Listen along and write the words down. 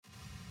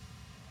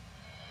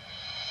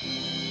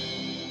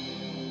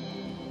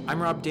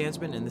I'm Rob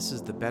Dansman, and this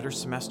is the Better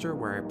Semester,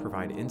 where I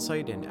provide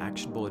insight and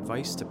actionable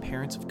advice to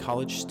parents of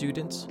college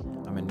students.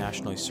 I'm a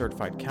nationally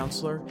certified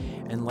counselor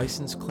and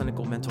licensed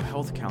clinical mental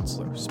health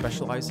counselor,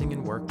 specializing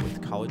in work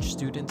with college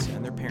students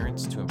and their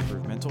parents to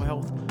improve mental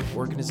health,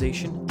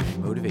 organization, and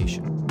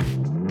motivation.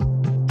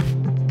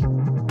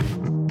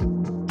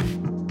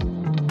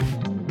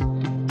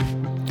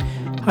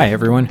 Hi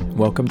everyone,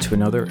 welcome to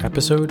another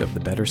episode of the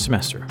Better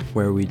Semester,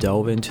 where we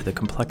delve into the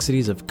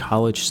complexities of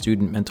college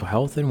student mental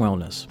health and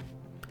wellness.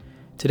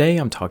 Today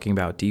I'm talking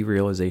about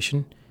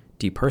derealization,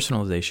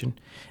 depersonalization,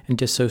 and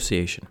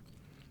dissociation.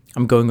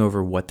 I'm going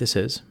over what this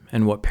is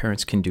and what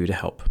parents can do to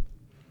help.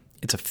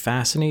 It's a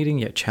fascinating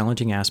yet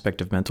challenging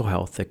aspect of mental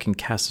health that can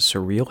cast a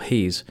surreal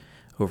haze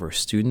over a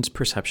student's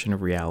perception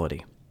of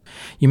reality.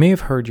 You may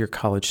have heard your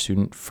college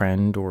student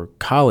friend or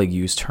colleague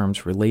use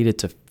terms related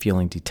to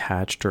feeling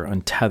detached or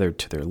untethered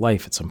to their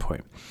life at some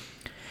point.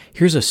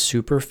 Here's a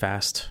super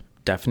fast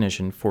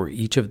definition for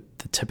each of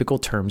the typical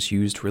terms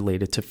used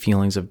related to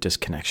feelings of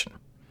disconnection.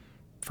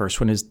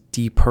 First one is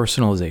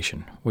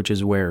depersonalization, which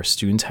is where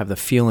students have the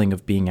feeling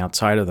of being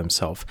outside of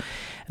themselves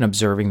and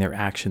observing their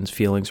actions,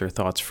 feelings, or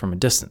thoughts from a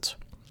distance.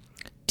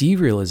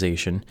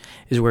 Derealization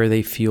is where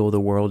they feel the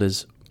world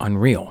is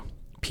unreal.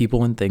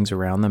 People and things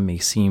around them may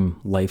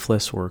seem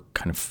lifeless or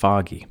kind of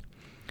foggy.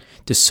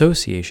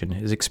 Dissociation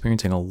is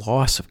experiencing a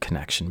loss of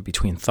connection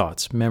between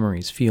thoughts,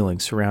 memories,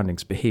 feelings,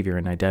 surroundings, behavior,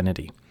 and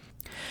identity.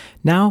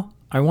 Now,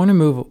 I want to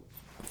move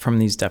from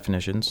these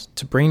definitions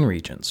to brain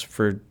regions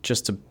for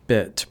just a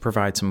bit to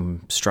provide some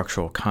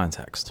structural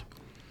context.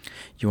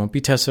 You won't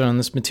be tested on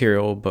this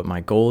material, but my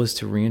goal is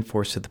to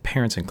reinforce to the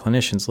parents and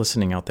clinicians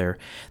listening out there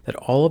that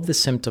all of the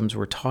symptoms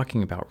we're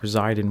talking about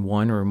reside in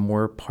one or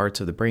more parts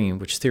of the brain,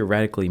 which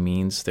theoretically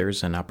means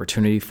there's an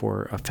opportunity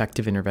for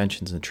effective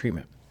interventions and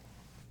treatment.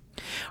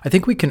 I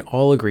think we can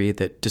all agree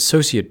that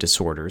dissociative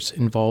disorders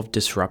involve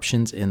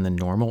disruptions in the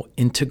normal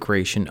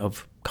integration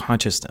of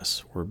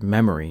consciousness or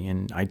memory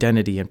and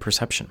identity and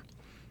perception.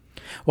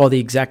 While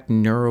the exact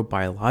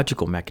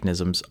neurobiological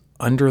mechanisms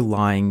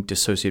underlying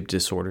dissociative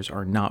disorders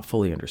are not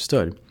fully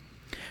understood,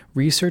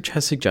 research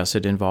has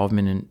suggested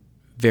involvement in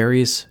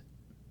various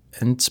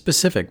and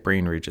specific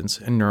brain regions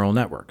and neural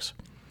networks.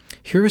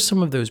 Here are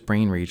some of those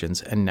brain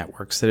regions and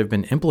networks that have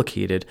been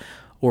implicated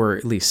or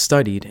at least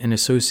studied in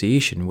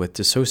association with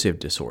dissociative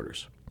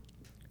disorders.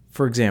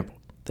 For example,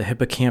 the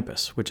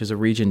hippocampus, which is a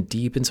region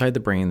deep inside the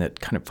brain that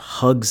kind of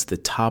hugs the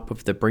top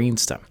of the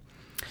brainstem.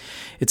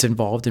 It's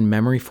involved in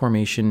memory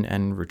formation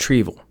and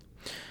retrieval.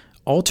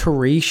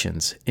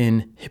 Alterations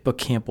in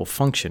hippocampal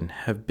function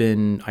have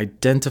been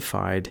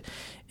identified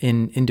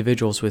in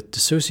individuals with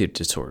dissociative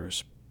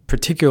disorders,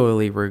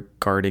 particularly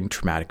regarding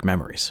traumatic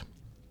memories.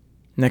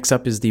 Next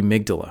up is the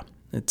amygdala.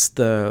 It's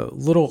the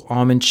little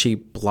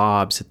almond-shaped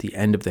blobs at the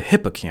end of the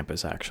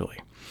hippocampus, actually.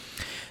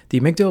 The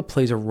amygdala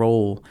plays a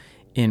role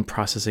in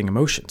processing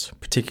emotions,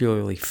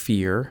 particularly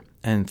fear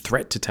and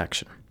threat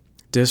detection.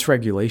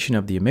 Dysregulation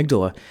of the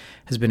amygdala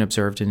has been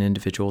observed in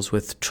individuals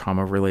with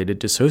trauma-related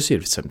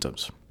dissociative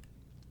symptoms.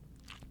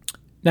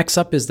 Next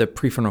up is the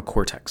prefrontal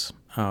cortex,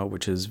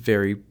 which is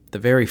the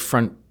very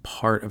front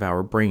part of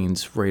our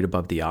brains right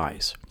above the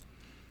eyes.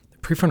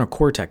 Prefrontal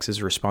cortex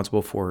is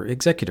responsible for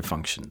executive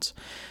functions,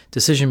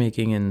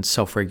 decision-making, and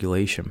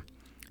self-regulation.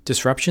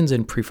 Disruptions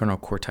in prefrontal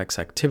cortex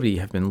activity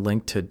have been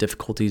linked to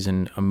difficulties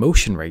in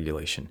emotion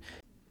regulation,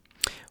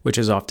 which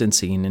is often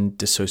seen in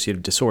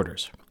dissociative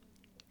disorders.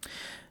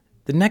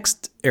 The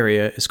next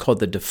area is called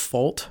the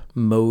default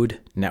mode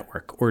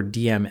network, or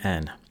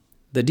DMN.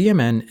 The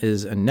DMN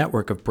is a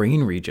network of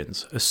brain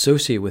regions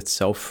associated with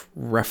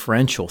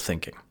self-referential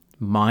thinking,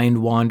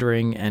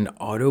 mind-wandering, and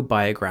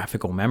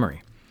autobiographical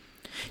memory.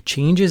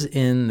 Changes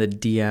in the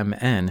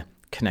DMN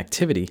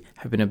connectivity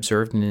have been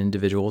observed in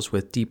individuals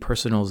with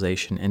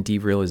depersonalization and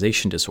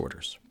derealization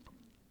disorders.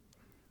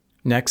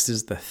 Next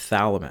is the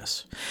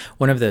thalamus,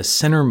 one of the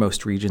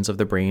centermost regions of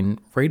the brain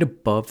right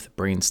above the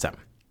brainstem.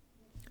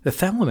 The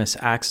thalamus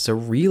acts as a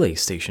relay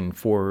station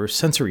for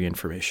sensory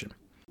information.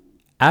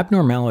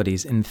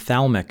 Abnormalities in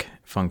thalamic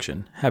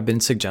function have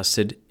been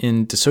suggested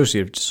in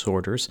dissociative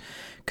disorders,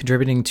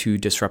 contributing to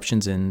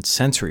disruptions in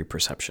sensory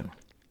perception.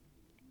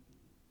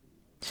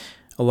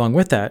 Along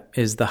with that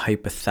is the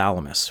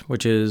hypothalamus,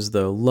 which is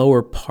the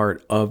lower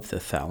part of the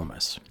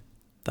thalamus.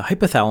 The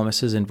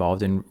hypothalamus is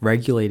involved in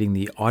regulating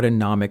the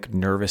autonomic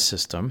nervous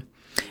system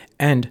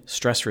and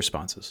stress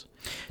responses.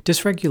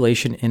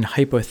 Dysregulation in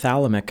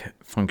hypothalamic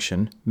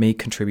function may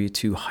contribute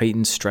to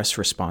heightened stress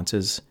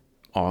responses,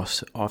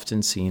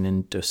 often seen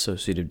in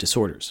dissociative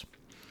disorders.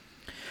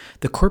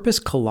 The corpus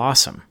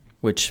callosum,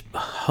 which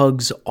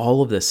hugs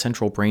all of the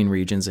central brain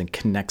regions and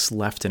connects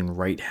left and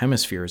right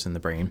hemispheres in the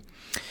brain,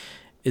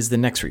 is the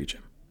next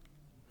region.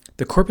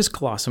 The corpus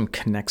callosum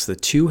connects the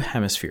two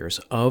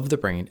hemispheres of the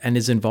brain and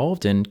is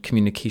involved in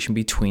communication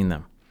between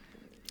them.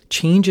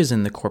 Changes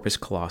in the corpus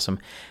callosum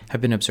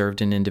have been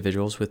observed in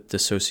individuals with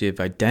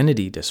dissociative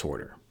identity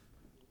disorder.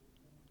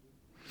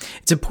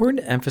 It's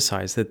important to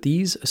emphasize that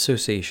these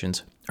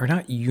associations are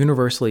not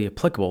universally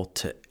applicable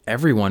to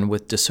everyone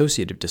with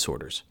dissociative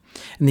disorders,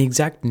 and the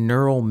exact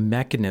neural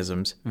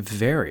mechanisms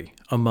vary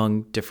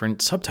among different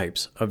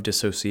subtypes of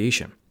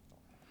dissociation.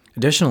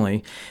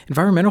 Additionally,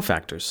 environmental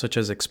factors such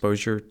as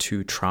exposure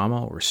to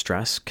trauma or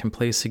stress can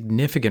play a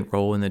significant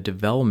role in the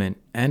development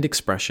and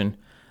expression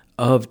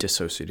of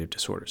dissociative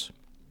disorders.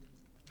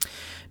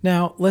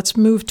 Now, let's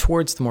move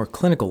towards the more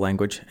clinical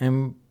language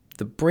and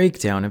the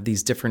breakdown of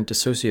these different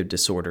dissociative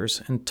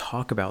disorders and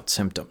talk about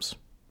symptoms.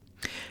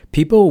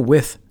 People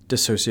with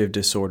dissociative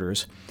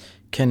disorders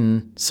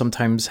can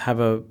sometimes have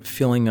a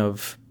feeling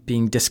of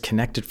being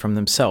disconnected from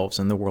themselves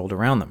and the world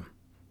around them.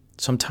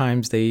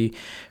 Sometimes they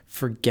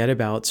forget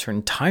about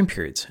certain time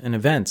periods and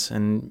events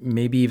and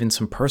maybe even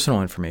some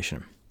personal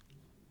information.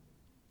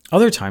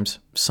 Other times,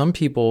 some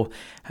people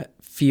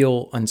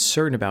feel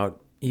uncertain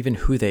about even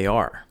who they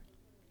are.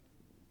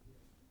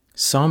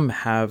 Some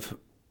have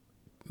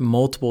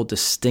multiple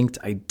distinct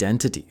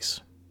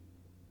identities.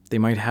 They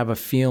might have a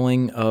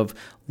feeling of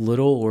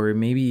little or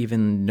maybe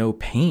even no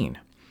pain,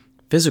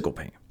 physical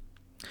pain.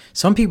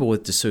 Some people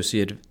with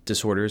dissociative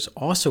disorders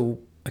also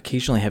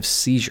occasionally have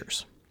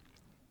seizures.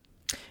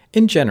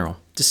 In general,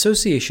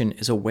 dissociation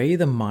is a way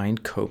the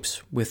mind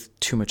copes with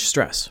too much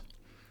stress.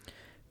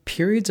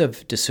 Periods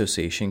of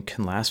dissociation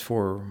can last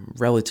for a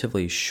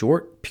relatively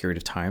short period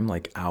of time,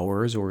 like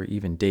hours or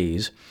even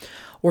days,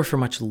 or for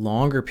much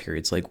longer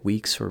periods like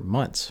weeks or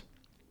months.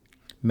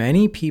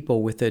 Many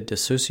people with a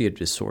dissociative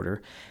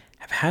disorder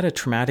have had a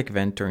traumatic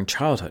event during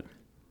childhood.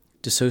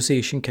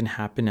 Dissociation can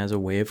happen as a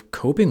way of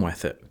coping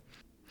with it.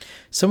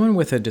 Someone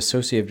with a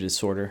dissociative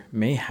disorder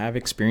may have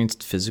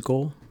experienced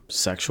physical,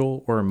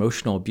 sexual, or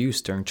emotional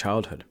abuse during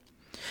childhood.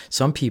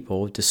 Some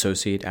people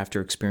dissociate after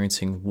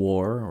experiencing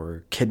war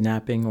or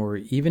kidnapping or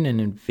even an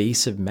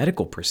invasive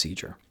medical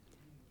procedure.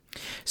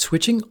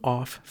 Switching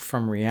off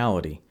from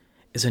reality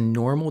is a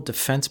normal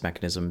defense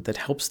mechanism that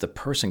helps the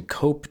person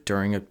cope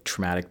during a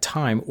traumatic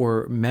time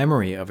or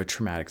memory of a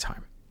traumatic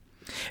time.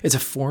 It's a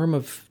form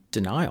of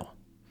denial,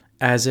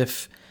 as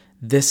if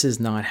this is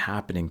not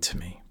happening to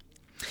me.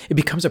 It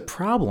becomes a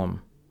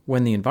problem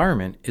when the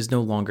environment is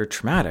no longer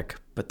traumatic,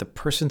 but the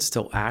person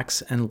still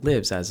acts and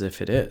lives as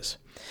if it is,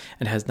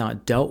 and has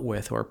not dealt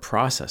with or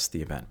processed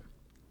the event.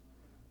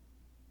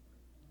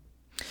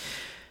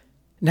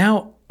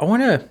 Now, I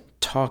want to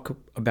talk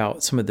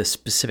about some of the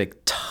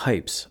specific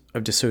types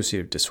of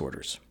dissociative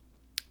disorders.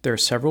 There are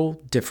several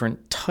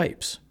different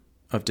types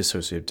of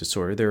dissociative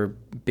disorder. There are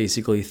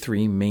basically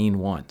three main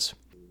ones.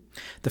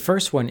 The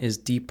first one is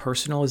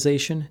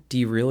depersonalization,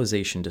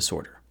 derealization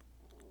disorder.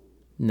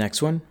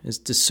 Next one is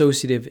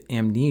dissociative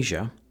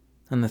amnesia.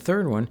 And the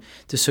third one,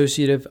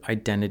 dissociative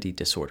identity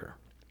disorder.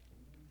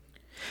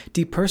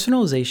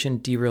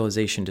 Depersonalization,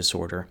 derealization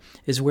disorder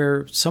is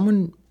where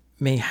someone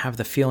may have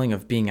the feeling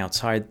of being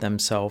outside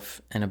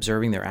themselves and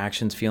observing their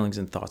actions, feelings,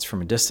 and thoughts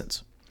from a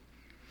distance.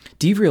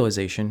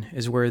 Derealization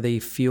is where they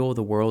feel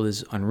the world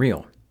is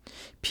unreal.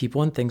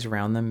 People and things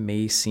around them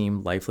may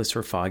seem lifeless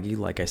or foggy,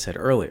 like I said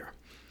earlier.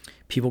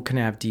 People can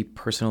have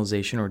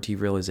depersonalization or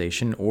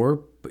derealization,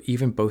 or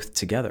even both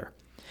together.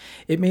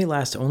 It may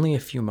last only a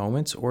few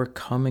moments or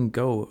come and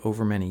go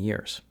over many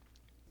years.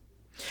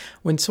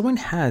 When someone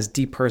has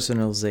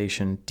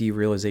depersonalization,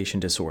 derealization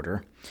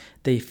disorder,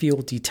 they feel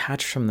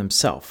detached from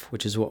themselves,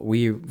 which is what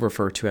we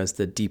refer to as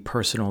the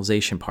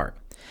depersonalization part.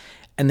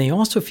 And they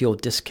also feel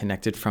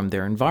disconnected from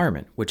their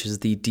environment, which is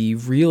the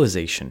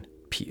derealization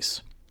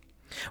piece.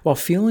 While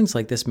feelings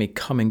like this may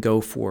come and go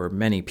for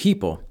many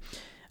people,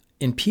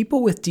 in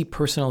people with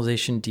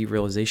depersonalization,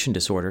 derealization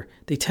disorder,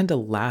 they tend to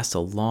last a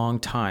long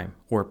time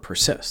or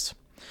persist.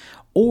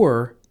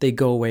 Or they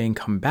go away and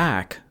come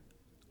back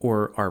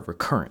or are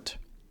recurrent.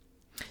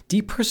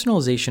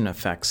 Depersonalization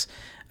affects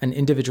an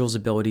individual's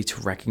ability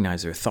to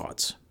recognize their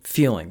thoughts,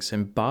 feelings,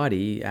 and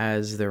body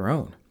as their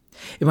own.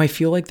 It might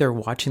feel like they're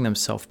watching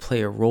themselves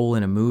play a role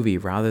in a movie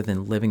rather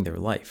than living their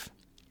life.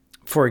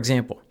 For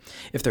example,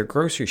 if they're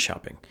grocery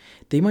shopping,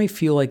 they might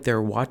feel like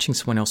they're watching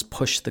someone else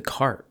push the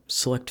cart,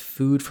 select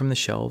food from the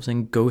shelves,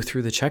 and go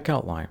through the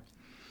checkout line.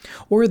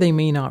 Or they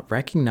may not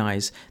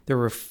recognize their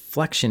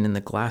reflection in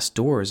the glass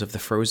doors of the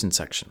frozen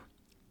section.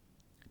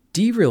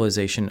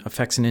 Derealization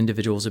affects an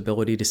individual's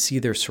ability to see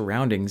their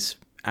surroundings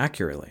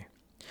accurately.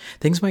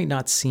 Things might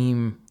not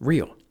seem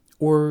real,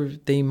 or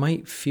they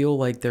might feel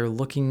like they're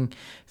looking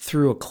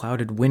through a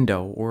clouded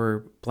window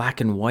or black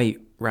and white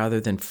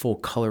rather than full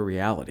color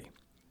reality.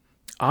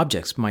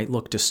 Objects might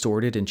look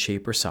distorted in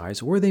shape or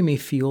size, or they may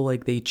feel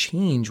like they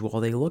change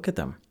while they look at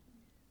them.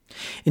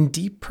 In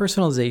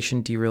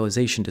depersonalization,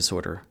 derealization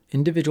disorder,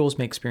 individuals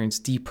may experience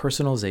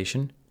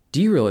depersonalization,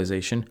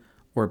 derealization,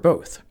 or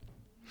both.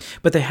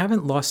 But they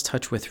haven't lost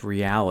touch with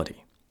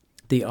reality.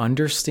 They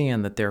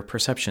understand that their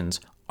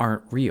perceptions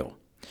aren't real,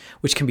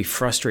 which can be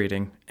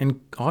frustrating and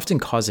often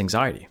cause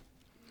anxiety.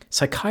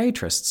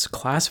 Psychiatrists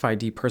classify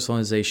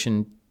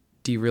depersonalization,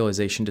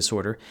 derealization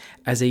disorder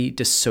as a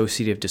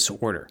dissociative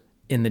disorder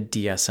in the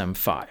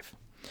DSM-5.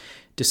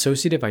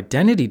 Dissociative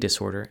identity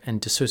disorder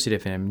and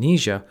dissociative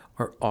amnesia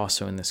are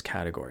also in this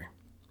category.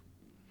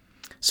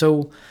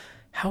 So,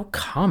 How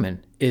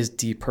common is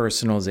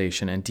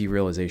depersonalization and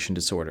derealization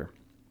disorder?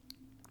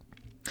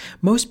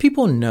 Most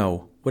people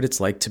know what it's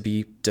like to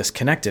be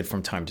disconnected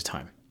from time to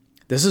time.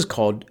 This is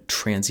called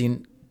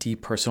transient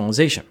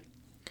depersonalization.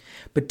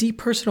 But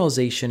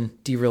depersonalization,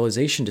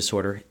 derealization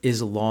disorder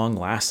is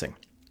long-lasting.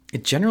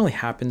 It generally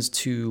happens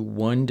to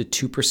 1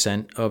 to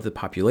 2% of the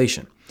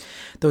population,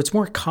 though it's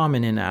more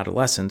common in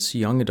adolescents,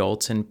 young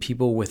adults, and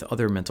people with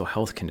other mental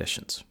health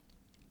conditions.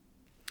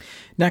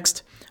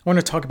 Next, I want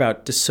to talk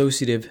about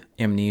dissociative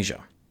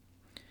amnesia.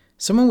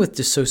 Someone with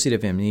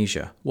dissociative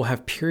amnesia will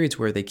have periods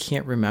where they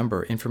can't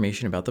remember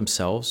information about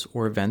themselves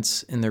or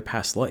events in their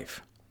past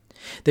life.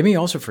 They may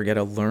also forget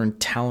a learned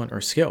talent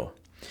or skill.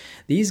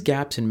 These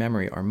gaps in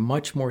memory are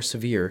much more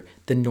severe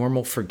than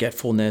normal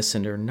forgetfulness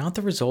and are not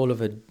the result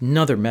of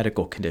another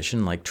medical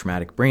condition like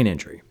traumatic brain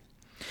injury.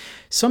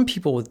 Some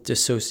people with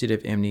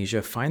dissociative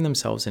amnesia find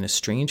themselves in a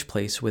strange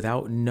place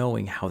without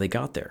knowing how they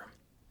got there.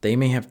 They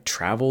may have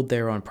traveled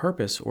there on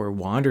purpose or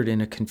wandered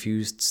in a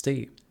confused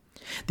state.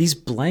 These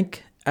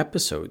blank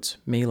episodes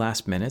may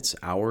last minutes,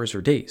 hours,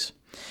 or days.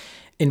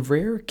 In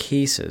rare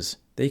cases,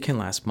 they can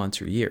last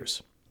months or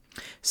years.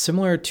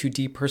 Similar to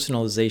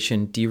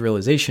depersonalization,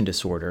 derealization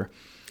disorder,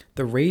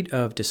 the rate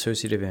of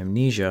dissociative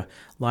amnesia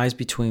lies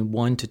between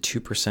 1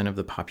 to 2% of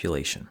the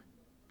population.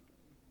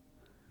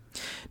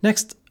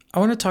 Next, I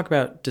want to talk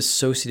about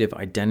dissociative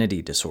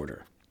identity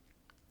disorder.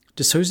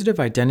 Dissociative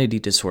identity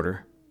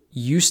disorder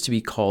used to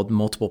be called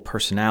multiple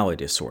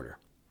personality disorder.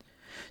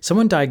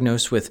 Someone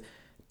diagnosed with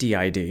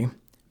DID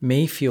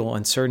may feel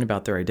uncertain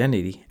about their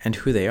identity and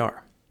who they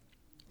are.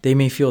 They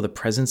may feel the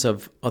presence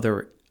of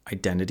other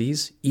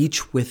identities,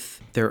 each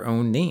with their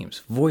own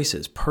names,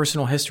 voices,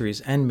 personal histories,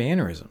 and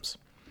mannerisms.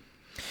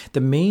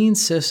 The main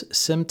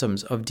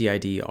symptoms of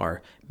DID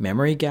are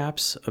memory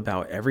gaps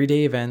about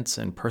everyday events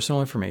and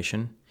personal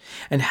information,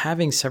 and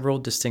having several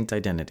distinct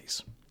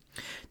identities.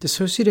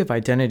 Dissociative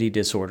identity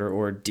disorder,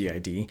 or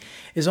DID,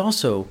 is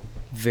also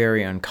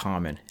very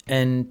uncommon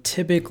and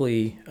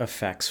typically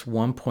affects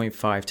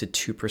 1.5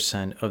 to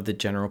 2% of the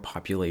general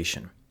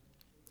population.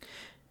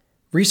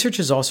 Research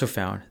has also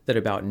found that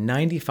about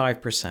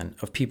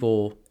 95% of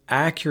people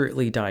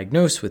accurately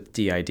diagnosed with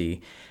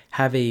DID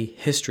have a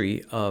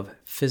history of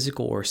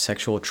physical or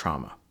sexual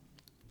trauma.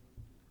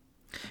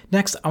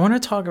 Next, I want to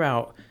talk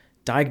about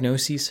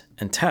diagnoses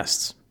and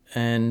tests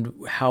and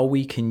how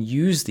we can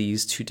use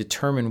these to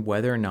determine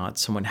whether or not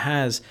someone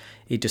has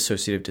a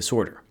dissociative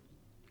disorder.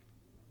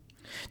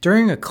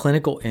 During a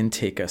clinical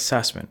intake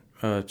assessment,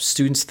 a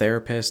student's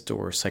therapist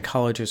or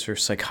psychologist or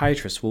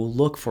psychiatrist will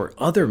look for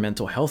other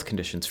mental health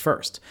conditions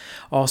first,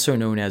 also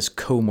known as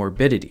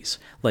comorbidities,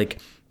 like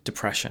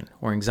depression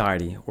or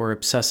anxiety or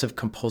obsessive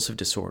compulsive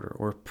disorder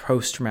or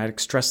post-traumatic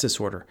stress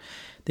disorder.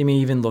 They may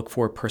even look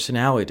for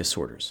personality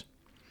disorders.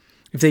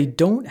 If they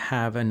don't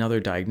have another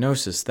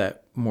diagnosis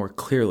that more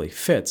clearly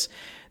fits,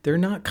 they're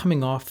not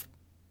coming off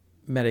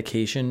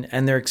medication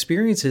and their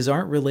experiences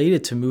aren't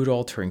related to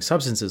mood-altering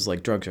substances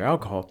like drugs or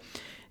alcohol,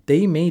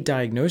 they may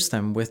diagnose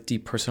them with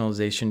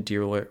depersonalization,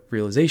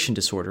 derealization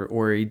disorder,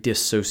 or a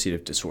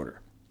dissociative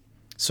disorder.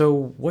 So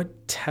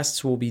what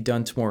tests will be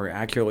done to more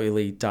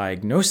accurately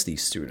diagnose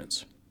these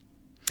students?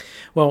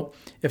 Well,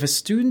 if a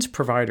student's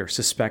provider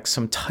suspects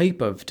some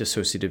type of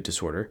dissociative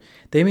disorder,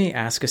 they may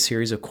ask a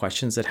series of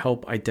questions that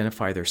help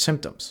identify their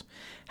symptoms,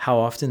 how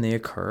often they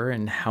occur,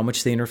 and how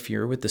much they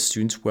interfere with the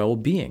student's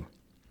well-being.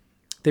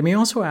 They may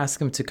also ask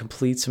them to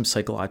complete some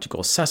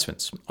psychological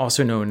assessments,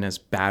 also known as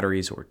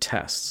batteries or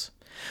tests.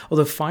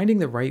 Although finding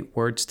the right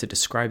words to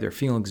describe their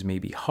feelings may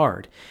be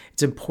hard,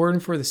 it's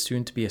important for the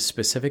student to be as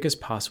specific as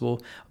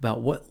possible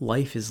about what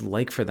life is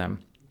like for them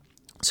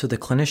so the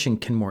clinician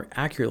can more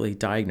accurately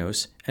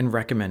diagnose and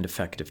recommend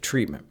effective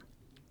treatment.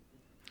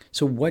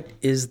 So what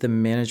is the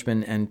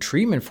management and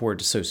treatment for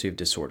dissociative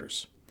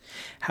disorders?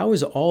 How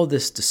is all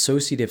this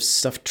dissociative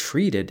stuff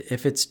treated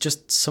if it's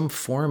just some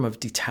form of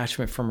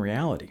detachment from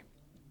reality?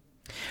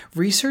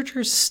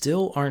 Researchers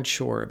still aren't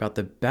sure about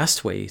the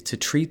best way to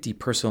treat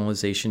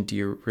depersonalization,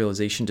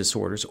 derealization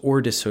disorders,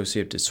 or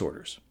dissociative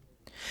disorders.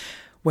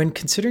 When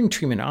considering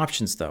treatment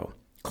options, though,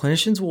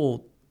 clinicians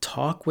will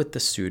talk with the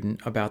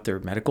student about their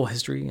medical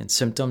history and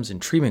symptoms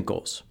and treatment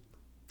goals.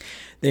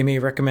 They may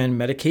recommend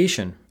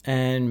medication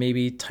and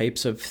maybe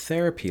types of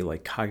therapy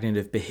like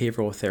cognitive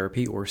behavioral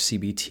therapy or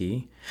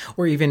CBT,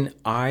 or even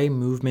eye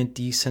movement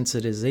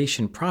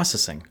desensitization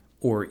processing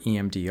or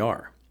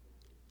EMDR.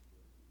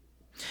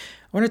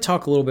 I want to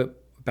talk a little bit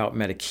about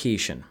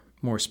medication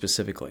more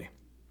specifically.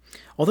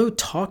 Although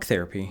talk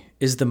therapy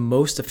is the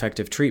most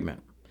effective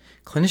treatment,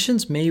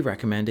 clinicians may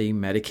recommend a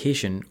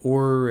medication,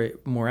 or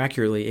more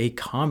accurately, a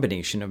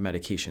combination of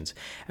medications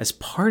as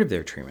part of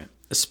their treatment,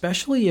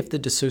 especially if the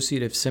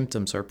dissociative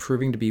symptoms are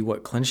proving to be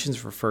what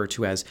clinicians refer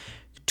to as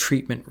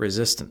treatment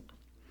resistant.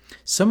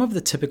 Some of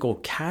the typical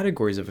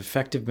categories of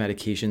effective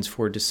medications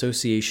for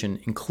dissociation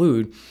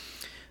include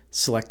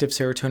selective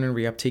serotonin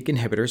reuptake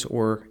inhibitors,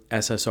 or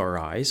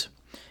SSRIs,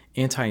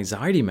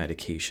 anti-anxiety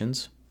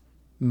medications,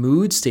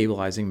 mood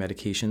stabilizing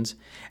medications,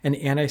 and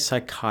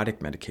antipsychotic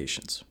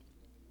medications.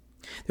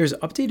 There's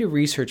updated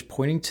research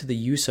pointing to the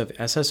use of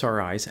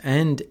SSRIs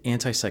and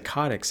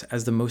antipsychotics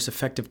as the most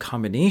effective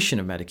combination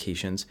of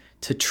medications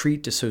to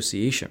treat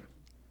dissociation.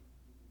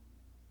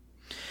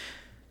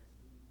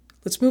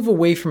 Let's move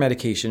away from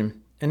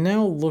medication and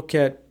now look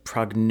at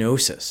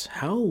prognosis.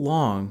 How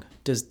long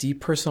does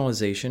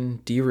depersonalization,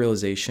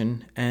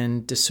 derealization,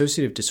 and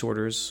dissociative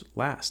disorders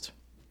last?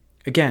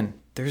 Again,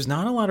 there's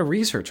not a lot of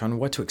research on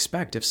what to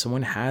expect if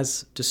someone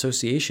has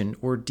dissociation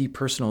or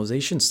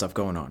depersonalization stuff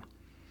going on.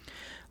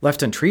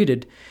 Left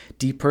untreated,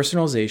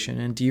 depersonalization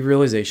and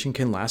derealization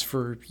can last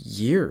for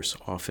years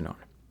off and on.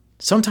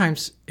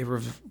 Sometimes it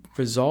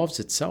resolves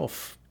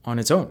itself on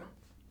its own,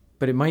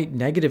 but it might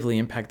negatively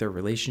impact their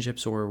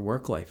relationships or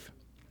work life.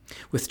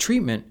 With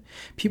treatment,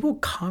 people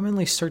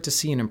commonly start to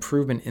see an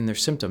improvement in their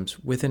symptoms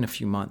within a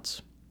few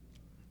months.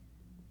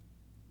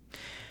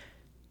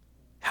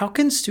 How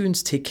can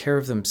students take care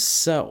of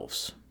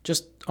themselves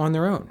just on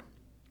their own?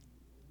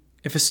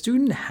 If a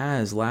student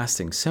has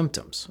lasting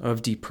symptoms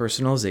of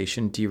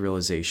depersonalization,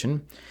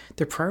 derealization,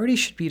 their priority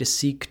should be to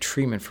seek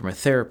treatment from a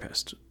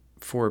therapist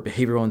for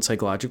behavioral and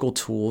psychological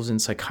tools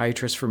and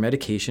psychiatrists for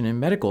medication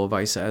and medical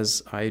advice,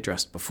 as I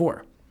addressed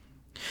before.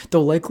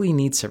 They'll likely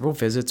need several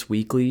visits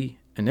weekly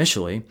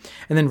initially,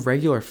 and then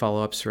regular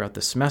follow-ups throughout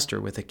the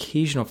semester with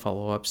occasional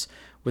follow-ups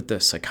with the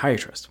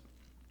psychiatrist.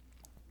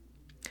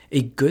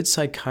 A good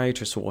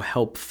psychiatrist will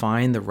help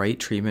find the right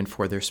treatment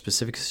for their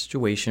specific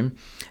situation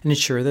and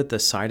ensure that the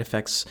side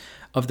effects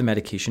of the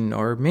medication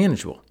are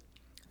manageable.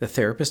 The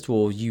therapist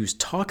will use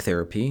talk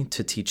therapy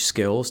to teach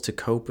skills to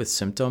cope with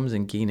symptoms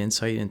and gain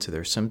insight into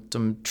their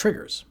symptom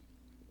triggers.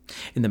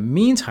 In the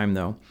meantime,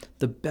 though,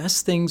 the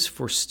best things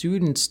for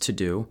students to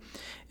do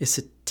is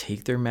to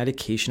take their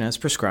medication as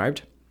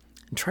prescribed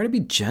and try to be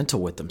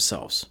gentle with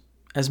themselves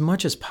as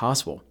much as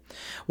possible,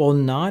 while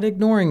not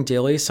ignoring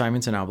daily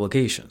assignments and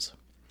obligations.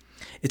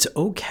 It's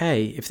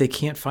okay if they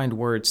can't find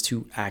words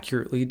to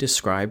accurately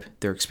describe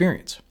their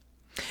experience.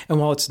 And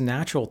while it's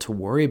natural to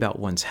worry about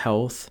one's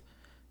health,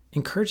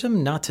 encourage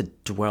them not to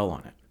dwell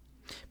on it.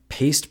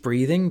 Paced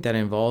breathing that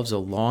involves a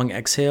long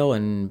exhale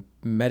and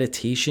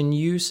meditation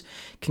use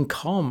can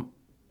calm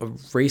a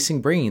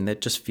racing brain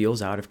that just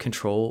feels out of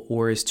control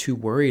or is too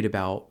worried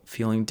about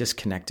feeling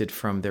disconnected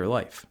from their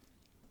life.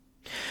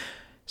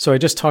 So I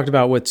just talked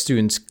about what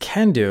students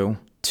can do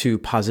to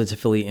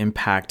positively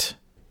impact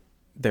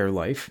their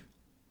life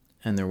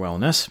and their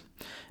wellness.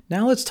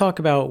 Now let's talk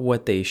about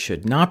what they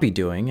should not be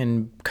doing,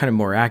 and kind of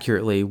more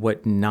accurately,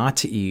 what not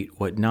to eat,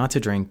 what not to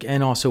drink,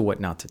 and also what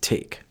not to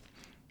take.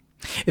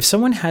 If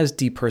someone has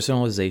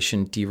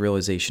depersonalization,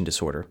 derealization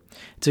disorder,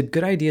 it's a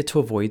good idea to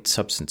avoid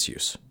substance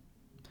use.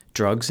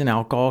 Drugs and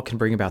alcohol can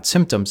bring about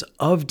symptoms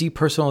of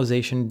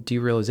depersonalization,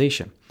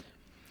 derealization.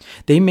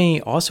 They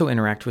may also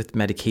interact with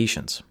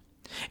medications.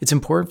 It's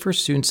important for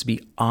students to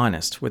be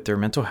honest with their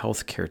mental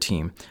health care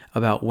team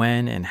about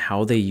when and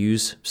how they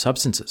use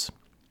substances.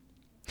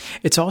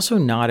 It's also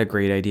not a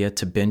great idea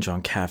to binge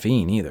on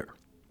caffeine either.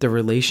 The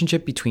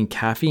relationship between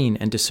caffeine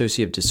and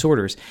dissociative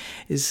disorders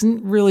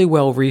isn't really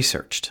well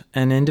researched,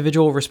 and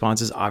individual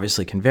responses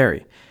obviously can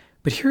vary.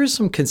 But here are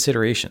some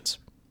considerations.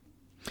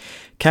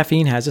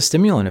 Caffeine has a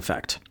stimulant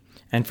effect,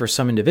 and for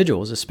some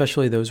individuals,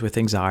 especially those with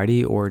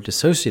anxiety or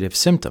dissociative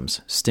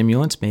symptoms,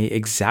 stimulants may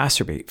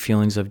exacerbate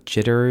feelings of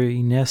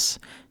jitteriness,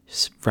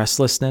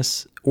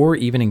 restlessness, or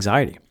even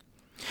anxiety.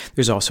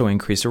 There's also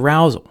increased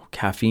arousal.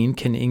 Caffeine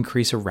can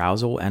increase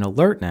arousal and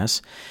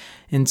alertness.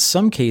 In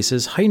some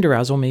cases, heightened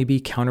arousal may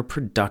be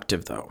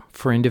counterproductive, though,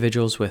 for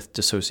individuals with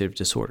dissociative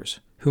disorders,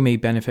 who may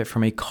benefit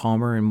from a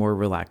calmer and more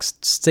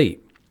relaxed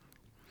state.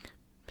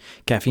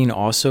 Caffeine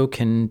also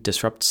can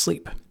disrupt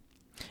sleep.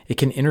 It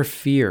can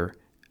interfere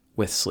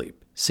with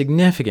sleep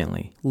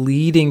significantly,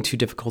 leading to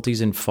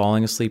difficulties in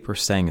falling asleep or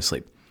staying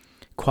asleep.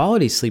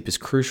 Quality sleep is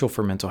crucial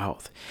for mental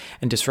health,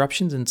 and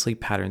disruptions in sleep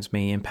patterns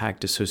may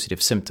impact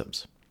dissociative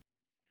symptoms.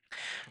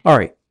 All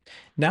right,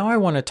 now I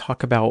want to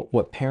talk about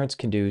what parents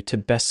can do to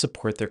best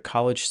support their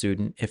college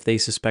student if they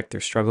suspect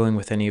they're struggling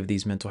with any of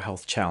these mental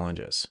health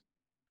challenges.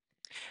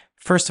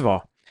 First of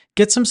all,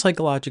 get some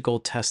psychological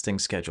testing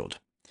scheduled.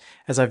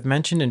 As I've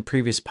mentioned in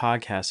previous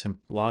podcasts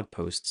and blog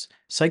posts,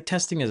 psych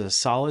testing is a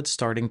solid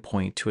starting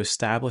point to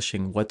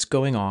establishing what's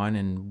going on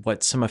and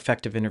what some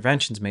effective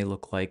interventions may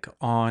look like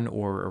on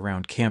or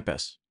around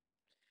campus.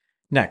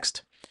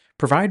 Next,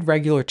 provide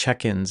regular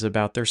check-ins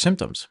about their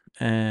symptoms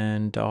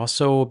and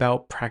also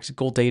about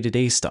practical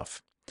day-to-day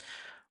stuff.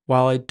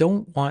 While I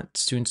don't want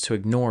students to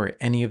ignore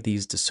any of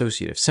these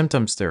dissociative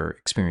symptoms they're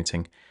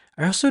experiencing,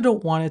 I also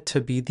don't want it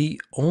to be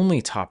the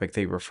only topic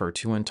they refer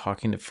to when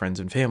talking to friends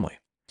and family.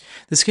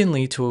 This can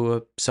lead to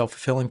a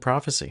self-fulfilling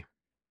prophecy.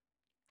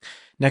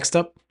 Next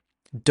up,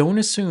 don't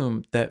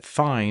assume that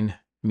fine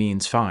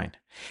means fine.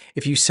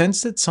 If you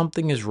sense that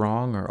something is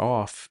wrong or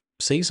off,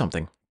 say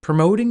something.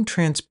 Promoting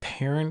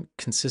transparent,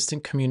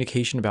 consistent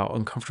communication about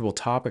uncomfortable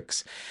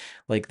topics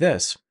like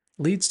this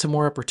leads to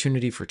more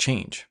opportunity for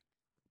change.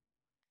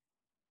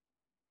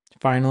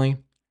 Finally,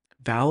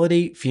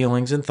 validate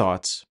feelings and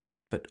thoughts,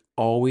 but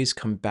always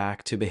come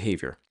back to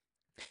behavior.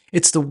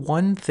 It's the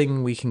one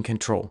thing we can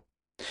control.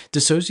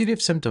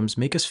 Dissociative symptoms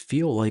make us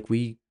feel like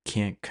we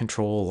can't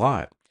control a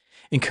lot.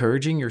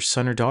 Encouraging your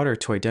son or daughter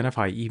to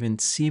identify even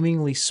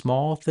seemingly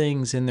small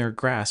things in their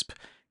grasp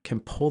can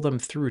pull them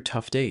through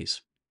tough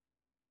days.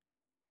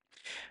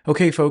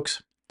 Okay,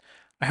 folks,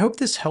 I hope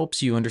this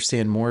helps you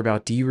understand more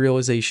about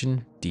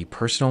derealization,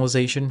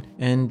 depersonalization,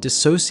 and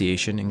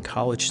dissociation in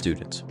college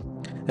students.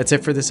 That's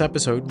it for this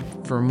episode.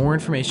 For more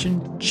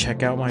information,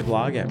 check out my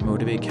blog at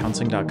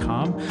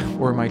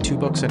motivatecounseling.com or my 2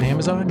 books on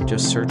Amazon.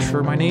 Just search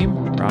for my name,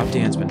 Rob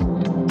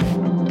Dansman.